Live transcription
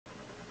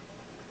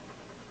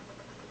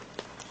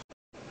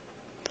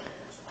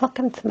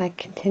Welcome to my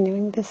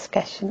continuing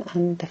discussion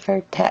on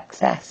deferred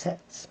tax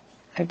assets.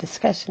 Our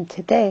discussion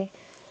today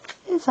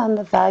is on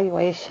the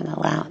valuation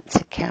allowance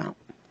account.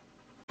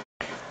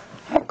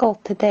 Our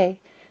goal today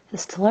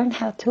is to learn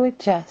how to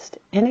adjust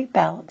any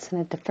balance in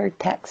a deferred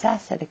tax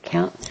asset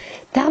account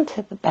down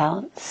to the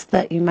balance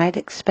that you might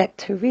expect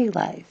to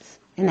realize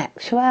in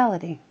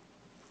actuality.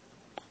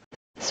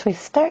 As we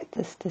start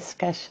this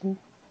discussion,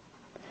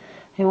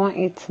 I want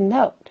you to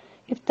note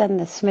you've done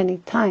this many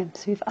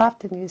times. You've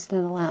often used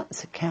an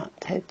allowance account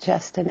to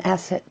adjust an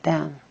asset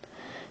down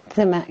to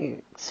the amount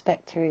you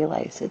expect to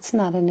realize. It's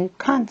not a new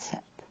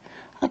concept.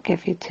 I'll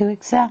give you two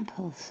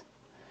examples.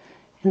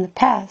 In the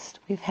past,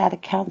 we've had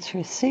accounts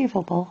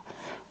receivable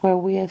where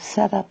we have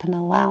set up an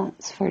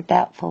allowance for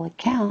doubtful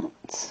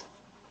accounts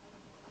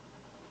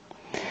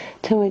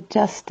to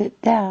adjust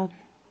it down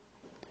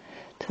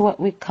to what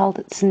we called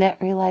its net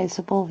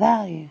realizable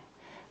value,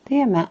 the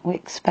amount we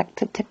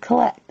expected to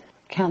collect.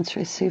 Accounts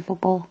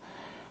receivable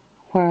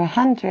were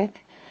 100, and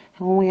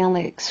when we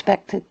only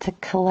expected to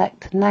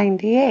collect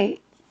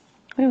 98,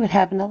 we would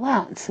have an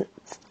allowance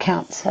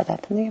account set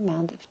up in the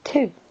amount of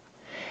 2.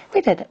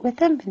 We did it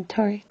with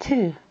inventory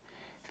too.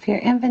 If your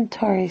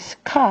inventory's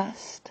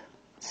cost,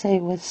 say,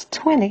 was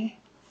 20,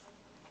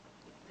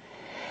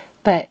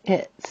 but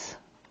its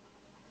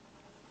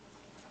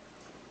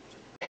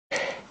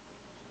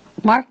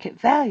market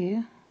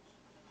value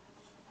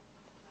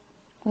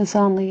was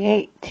only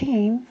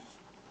 18,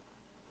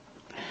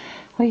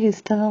 we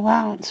used an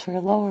allowance for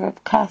lower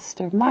of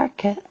cost or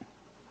market,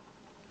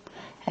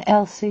 an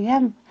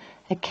LCM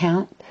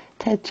account,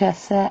 to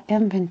adjust that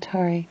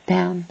inventory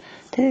down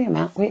to the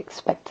amount we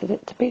expected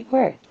it to be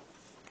worth.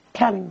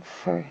 Accounting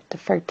for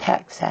deferred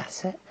tax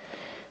asset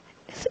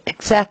is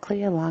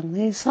exactly along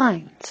these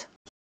lines.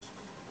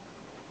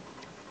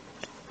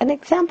 An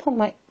example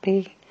might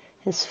be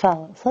as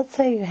follows. Let's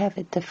say you have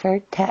a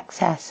deferred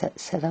tax asset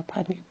set up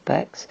on your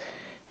books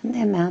in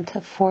the amount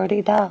of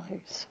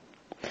 $40.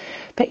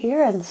 But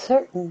you're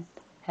uncertain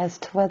as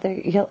to whether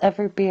you'll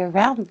ever be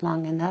around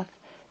long enough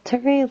to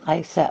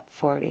realize that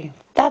 40.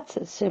 That's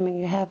assuming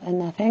you have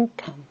enough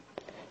income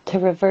to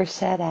reverse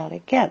that out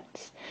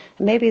against.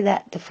 And maybe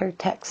that deferred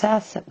tax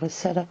asset was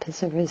set up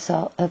as a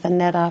result of a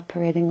net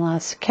operating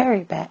loss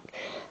carryback,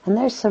 and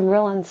there's some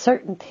real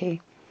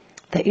uncertainty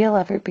that you'll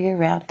ever be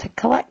around to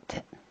collect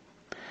it.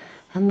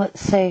 And let's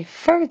say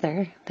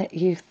further that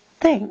you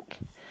think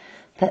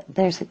that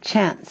there's a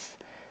chance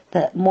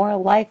that more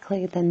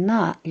likely than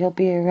not you'll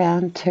be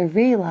around to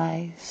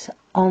realize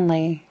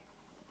only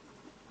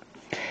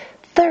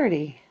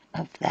 30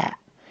 of that,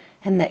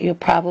 and that you'll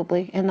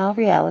probably, in all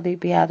reality,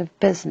 be out of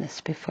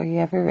business before you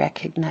ever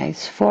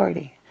recognize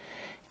 40.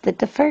 The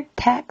deferred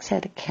tax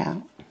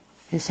account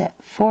is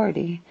at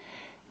 40,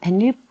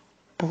 and you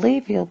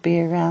believe you'll be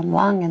around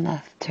long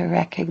enough to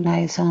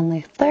recognize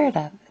only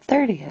 30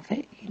 of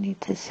it. You need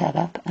to set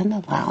up an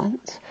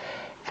allowance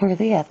for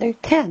the other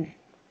 10.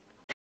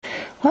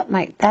 What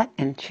might that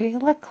entry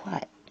look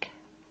like?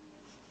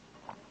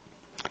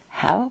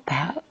 How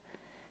about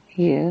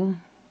you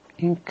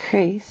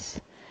increase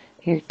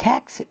your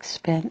tax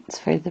expense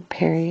for the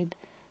period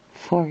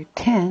for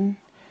 10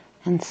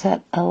 and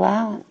set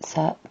allowance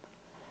up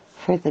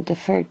for the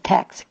deferred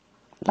tax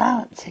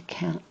allowance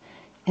account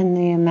in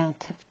the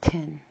amount of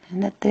 10.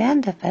 And at the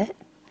end of it,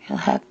 you'll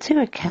have two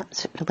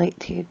accounts that relate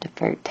to your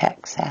deferred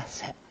tax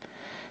asset.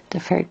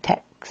 Deferred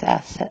tax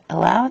asset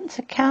allowance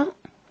account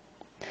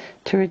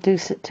to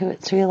reduce it to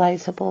its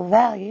realizable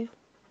value.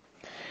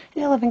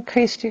 You'll have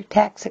increased your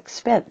tax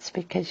expense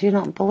because you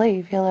don't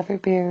believe you'll ever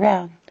be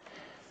around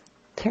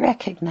to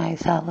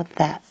recognize all of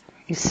that.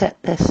 You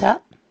set this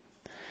up,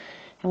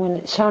 and when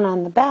it's shown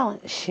on the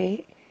balance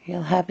sheet,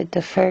 you'll have a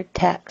deferred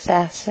tax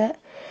asset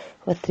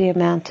with the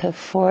amount of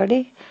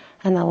 40,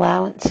 an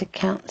allowance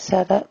account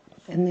set up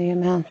in the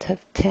amount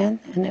of 10,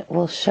 and it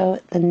will show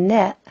it the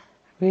net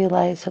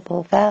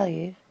realizable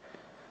value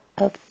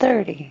of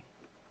 30.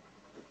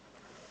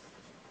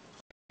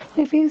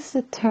 We've used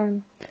the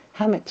term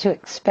how much you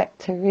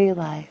expect to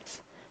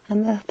realize,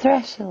 and the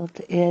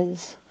threshold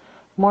is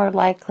more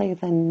likely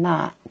than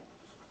not.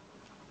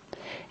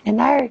 In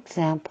our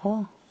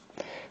example,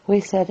 we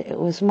said it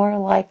was more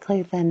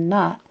likely than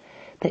not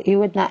that you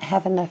would not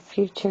have enough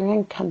future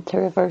income to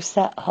reverse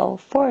that whole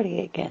 40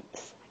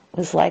 against. It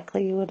was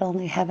likely you would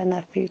only have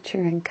enough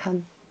future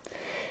income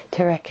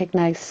to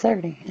recognize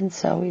 30, and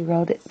so we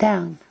wrote it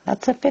down.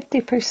 That's a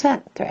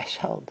 50%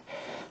 threshold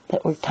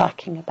that we're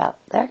talking about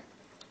there.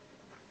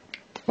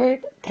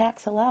 Deferred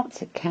tax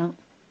allowance account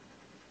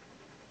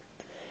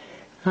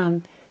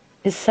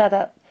is set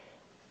up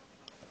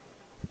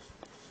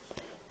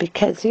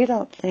because you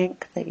don't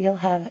think that you'll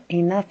have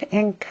enough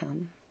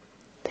income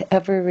to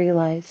ever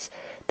realize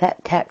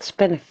that tax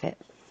benefit.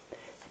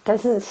 It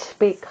doesn't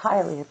speak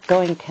highly of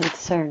going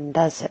concern,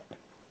 does it?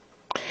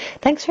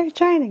 Thanks for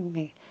joining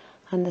me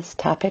on this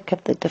topic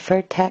of the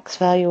deferred tax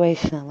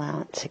valuation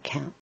allowance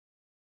account.